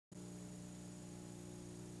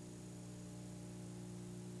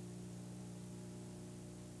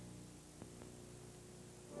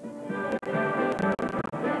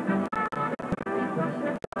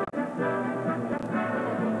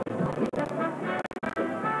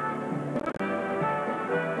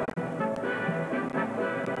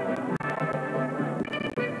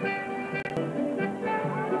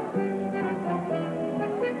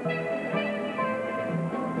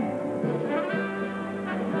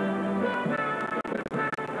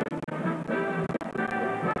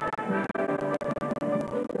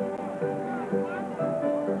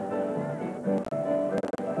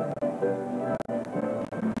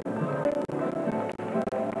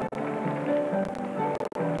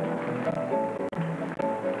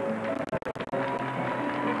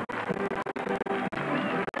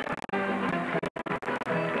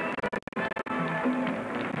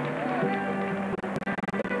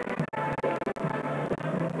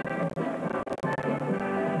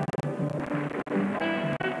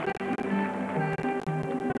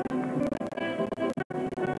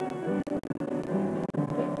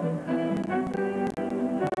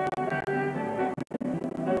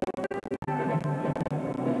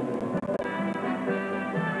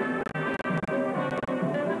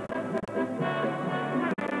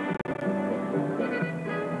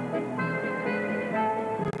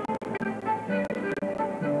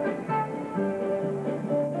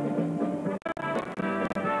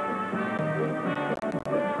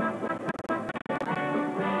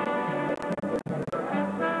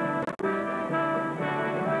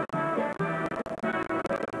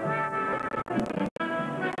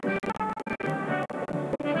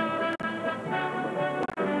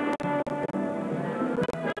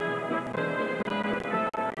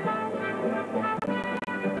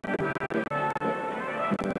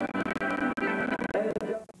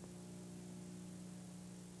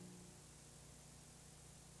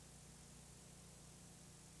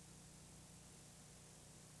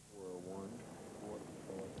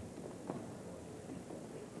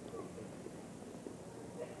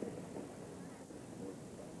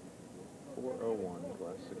401,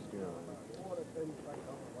 class 69.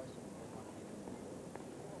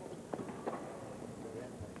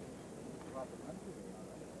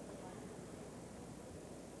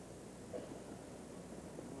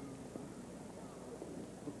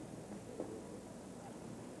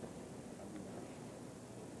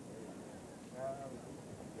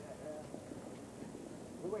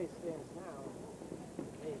 The way it stands now,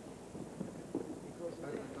 hey, because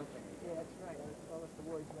yeah, that's right. Well, that's the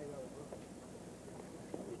words made out of it.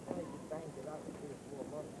 Every time you banged it out for 3 or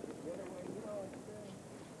 4 months, the other way, you know, it's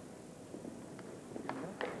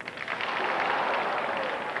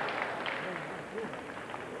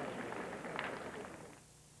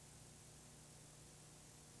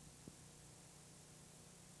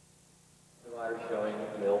showing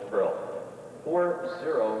Mill Pearl.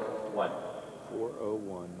 401.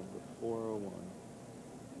 401, number 401.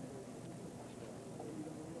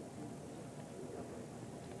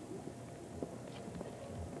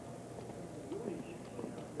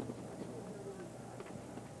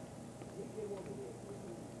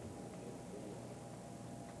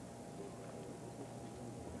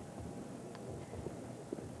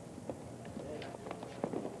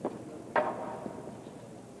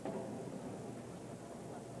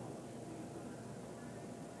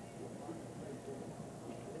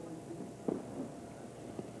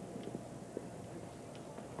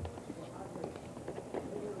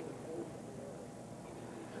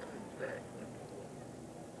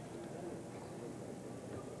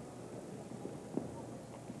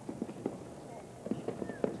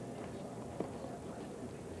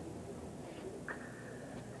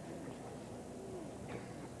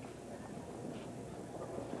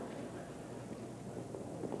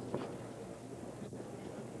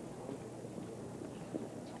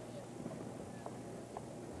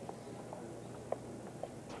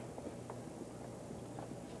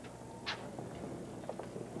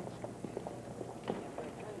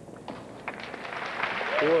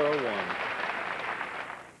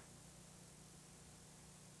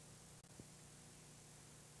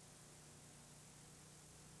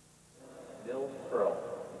 Mill Pearl.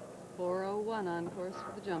 401 on course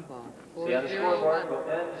for the jump off. See on the scoreboard, will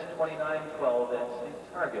end 29:12. That's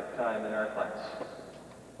the target time in our class.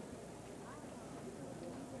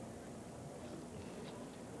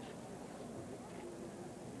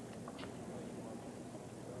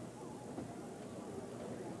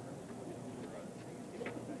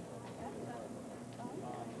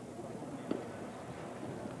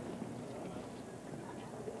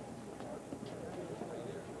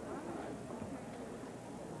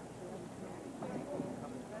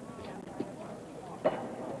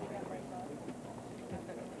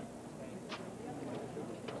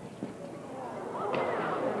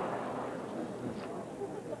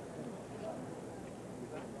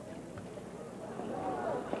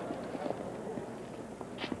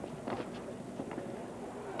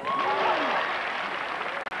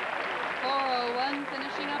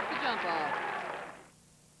 Finishing up the jump off.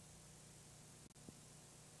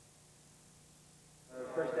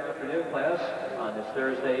 First afternoon class on this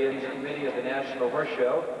Thursday in the committee of the National Horse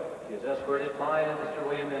Show. She is escorted by Mr.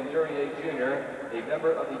 William Mandurier Jr., a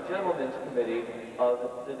member of the Gentlemen's Committee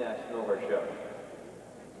of the National Horse Show.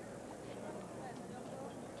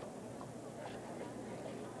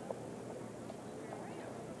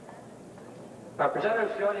 Our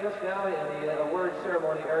presenters joining us now in the award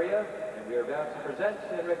ceremony area. We are about to present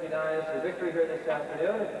and recognize the victory here this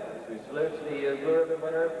afternoon. We salute the blue ribbon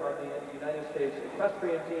winner from the United States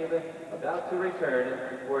Equestrian Team about to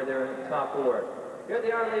return for their top award. Here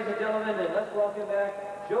they are, ladies and gentlemen, and let's welcome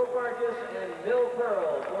back Joe Farkas and Mill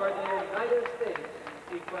Pearl for the United States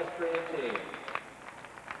Equestrian Team.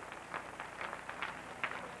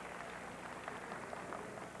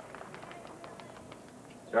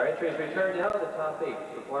 So our entries return now to the top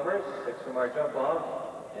 8 performers, 6 from our jump off,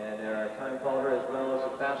 and our time caller as well as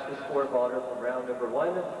the fastest score caller from round number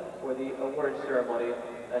 1 for the award ceremony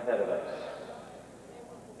ahead of us.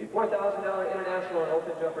 The $4,000 International and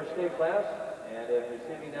Open Jumper State class, and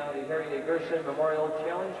receiving now the Harry A. Gerson Memorial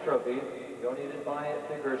Challenge Trophy, donated by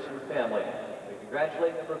the Gerson family. We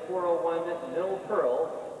congratulate number 401, Mill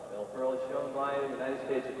Pearl. Mill Pearl is shown by the United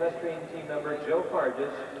States Equestrian Team member Joe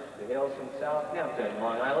Farkas, who hails from Southampton,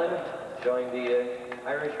 Long Island, showing the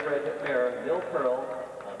Irish-bred mare Mill Pearl.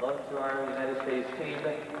 Love to our United States team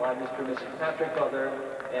by Mr. and Mrs. Patrick Butler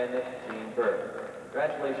and Jean Burr.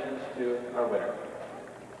 Congratulations to our winner.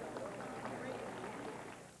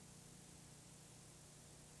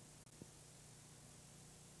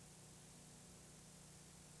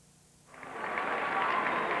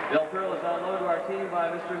 Mill Pearl is on loan to our team by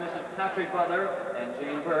Mr. and Mrs. Patrick Butler and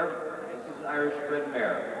Jean Burr. This is Irish bred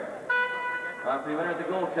mare. Property winner at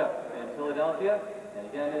the Gold Cup in Philadelphia. And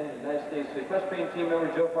again, in the United States equestrian team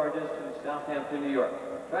member Joe Farges from Southampton, New York.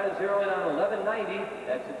 Try to zero in on 1190.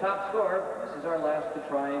 That's the top score. This is our last to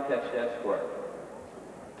try and catch that score.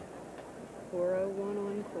 401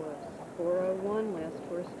 on course. 401, last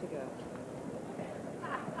horse to go.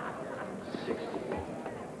 60.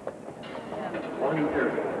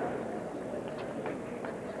 130.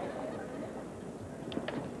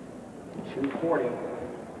 240.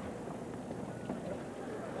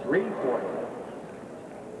 340.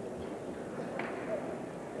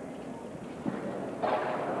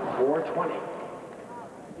 420.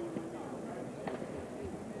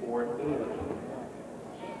 480.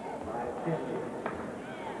 550.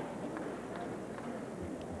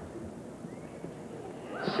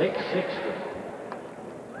 660.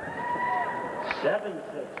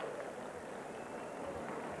 760.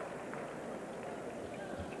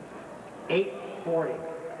 840.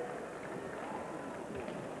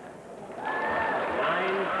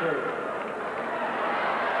 930.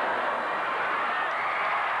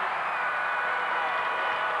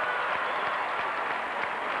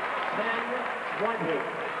 1020.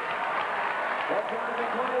 That's on the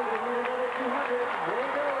 20. We need another 200. Here we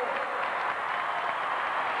go.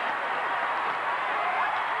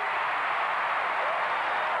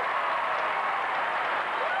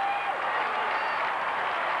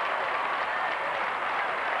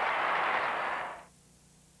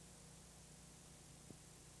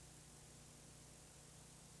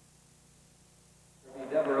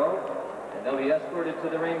 And they'll be escorted to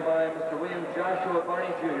the ring by Mr. William Joshua Barney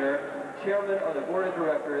Jr., Chairman of the Board of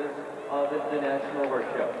Directors of the National Horse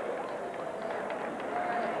Show.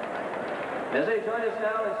 As they join us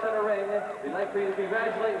now in center ring, we'd like for you to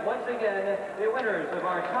congratulate once again the winners of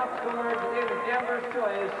our top scorer today with Gambler's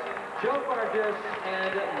Choice, Joe Farges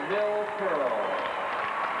and Mill Pearl.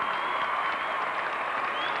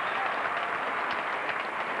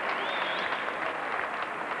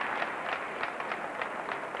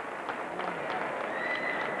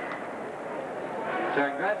 So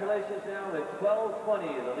congratulations now at 1220,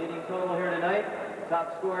 the leading total here tonight,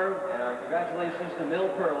 top scorer, and our congratulations to Mill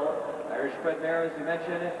Pearl, Irish bred mare, as we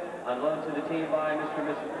mentioned, on loan to the team by Mr. and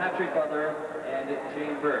Mrs. Patrick Butler and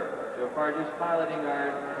Jane Burr. Joe Farges piloting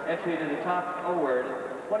our entry to the top award,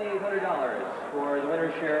 $2,800 for the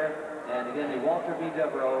winner's share, and again the Walter B.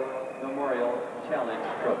 Devereaux Memorial Challenge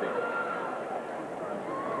Trophy.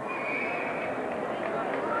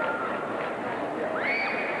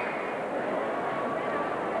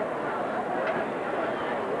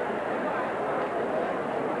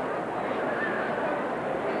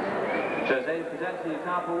 So as they present the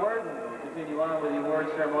top award, we'll continue on with the award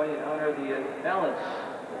ceremony and honor the balance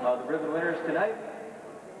of the ribbon winners tonight.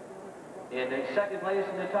 In second place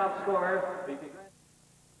in the top scorer, we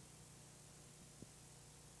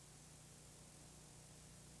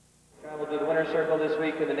travel to the winner's circle this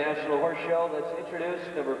week in the National Horse Show. Let's introduce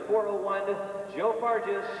number 401, Joe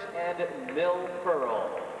Farges and Mill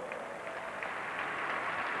Pearl.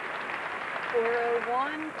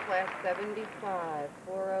 401, class 75,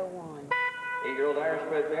 401. 8-year-old Irish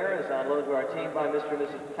bred mare is on loan to our team by Mr. and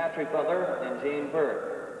Mrs. Patrick Butler and Jane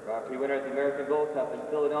Burr. Property winner at the American Gold Cup in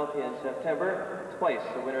Philadelphia in September. Twice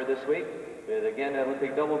the winner this week, with again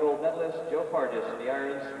Olympic double gold medalist Joe Farges in the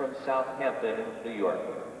irons from Southampton, New York.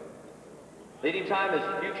 Leading time is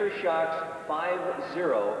Future Shocks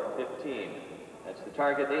 5:0:15. That's the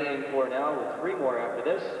target they aim for now, with 3 more after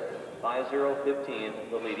this.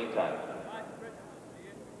 5:0:15, the leading time.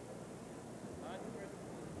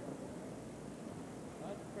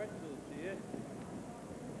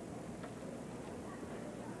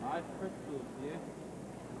 Nice crystals, yeah.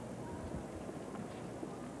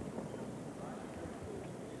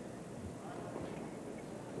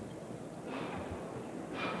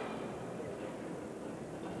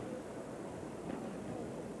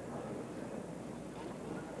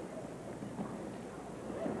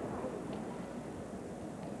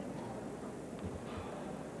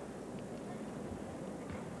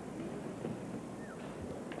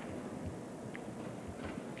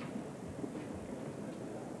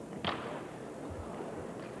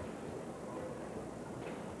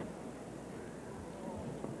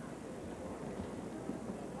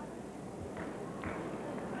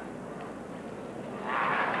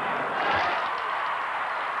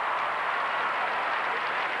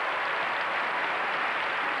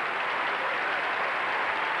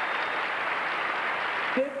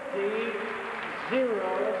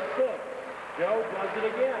 Joe does it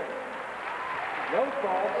again. No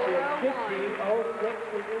fault in 15:06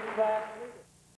 for this class.